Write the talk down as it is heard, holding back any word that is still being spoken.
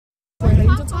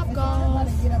to Topgolf.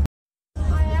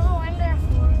 I never went there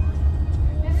before.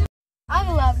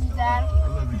 I love you, Dad. I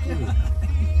love you too.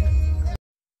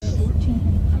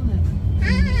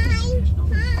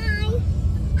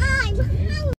 Hi.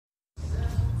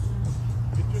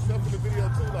 Get yourself in the video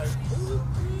too, like.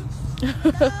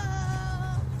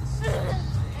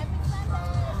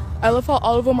 I love how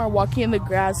all of them are walking in the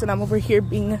grass and I'm over here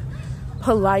being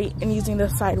polite and using the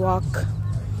sidewalk.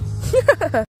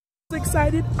 Who's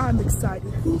excited? I'm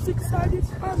excited. Who's excited?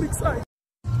 I'm excited.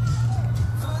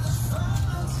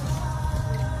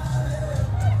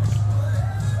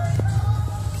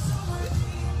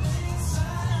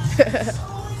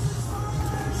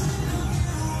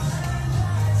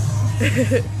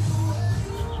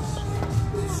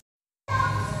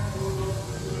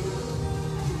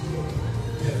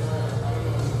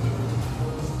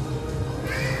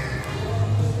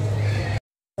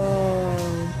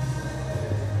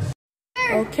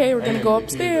 Okay, we're gonna go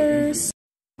upstairs.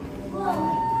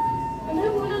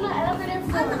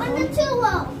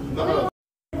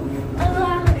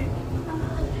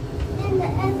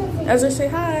 Ezra, say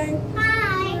hi.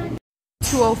 Hi.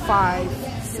 2:05,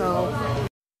 so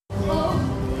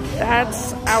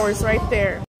that's ours right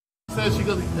there. Says she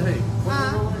goes, hey.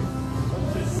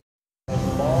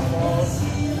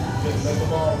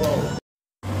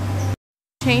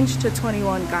 Change to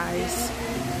 21, guys.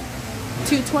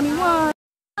 221.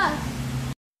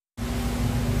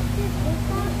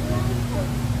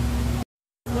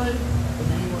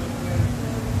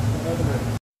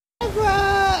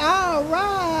 All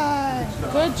right.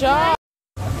 Good job,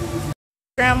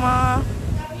 Grandma.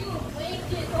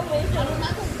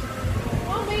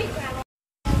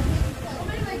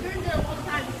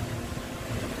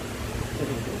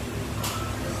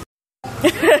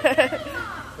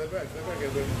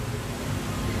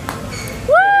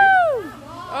 Woo!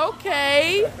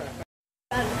 Okay.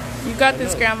 You got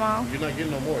this, Grandma. You're not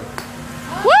getting no more.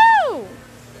 Woo!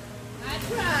 I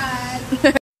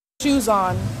tried. Shoes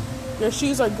on. Your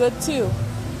shoes are good too.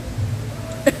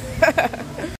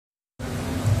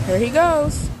 Here he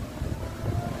goes.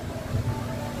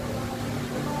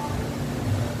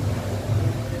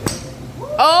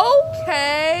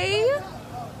 Okay.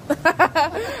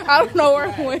 I don't know where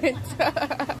it went.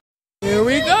 Here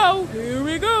we go. Here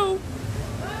we go.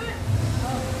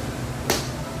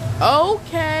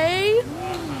 Okay.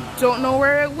 Don't know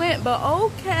where it went, but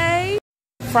okay.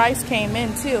 Fries came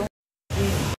in too.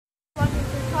 Watching,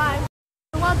 subscribe.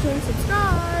 Watching,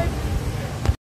 subscribe.